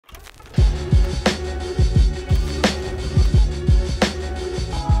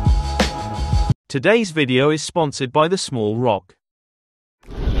Today's video is sponsored by the Small Rock.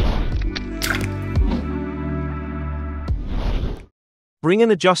 Bring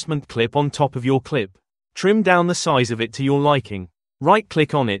an adjustment clip on top of your clip. Trim down the size of it to your liking.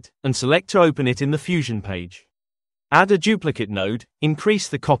 Right-click on it, and select to open it in the Fusion page. Add a duplicate node, increase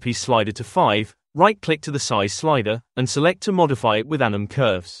the Copies slider to 5, right-click to the Size slider, and select to modify it with Anim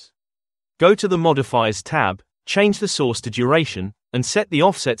Curves. Go to the Modifiers tab, change the source to Duration, and set the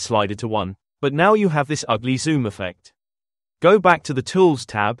Offset slider to 1, but now you have this ugly zoom effect. Go back to the Tools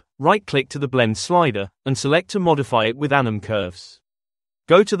tab, right-click to the Blend slider, and select to modify it with Anim Curves.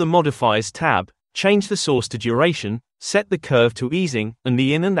 Go to the Modifiers tab, change the source to Duration, set the curve to Easing, and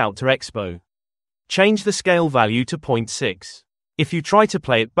the In and Out to Expo. Change the scale value to 0.6. If you try to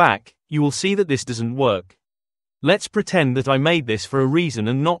play it back, you will see that this doesn't work. Let's pretend that I made this for a reason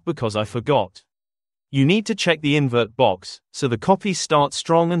and not because I forgot. You need to check the invert box, so the copies start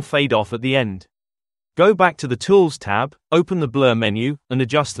strong and fade off at the end. Go back to the Tools tab, open the Blur menu, and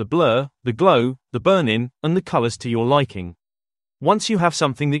adjust the blur, the glow, the burn-in, and the colors to your liking. Once you have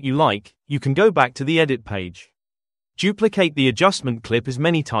something that you like, you can go back to the Edit page. Duplicate the adjustment clip as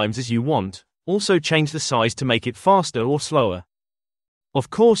many times as you want, also change the size to make it faster or slower. Of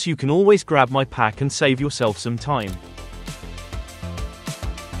course, you can always grab my pack and save yourself some time.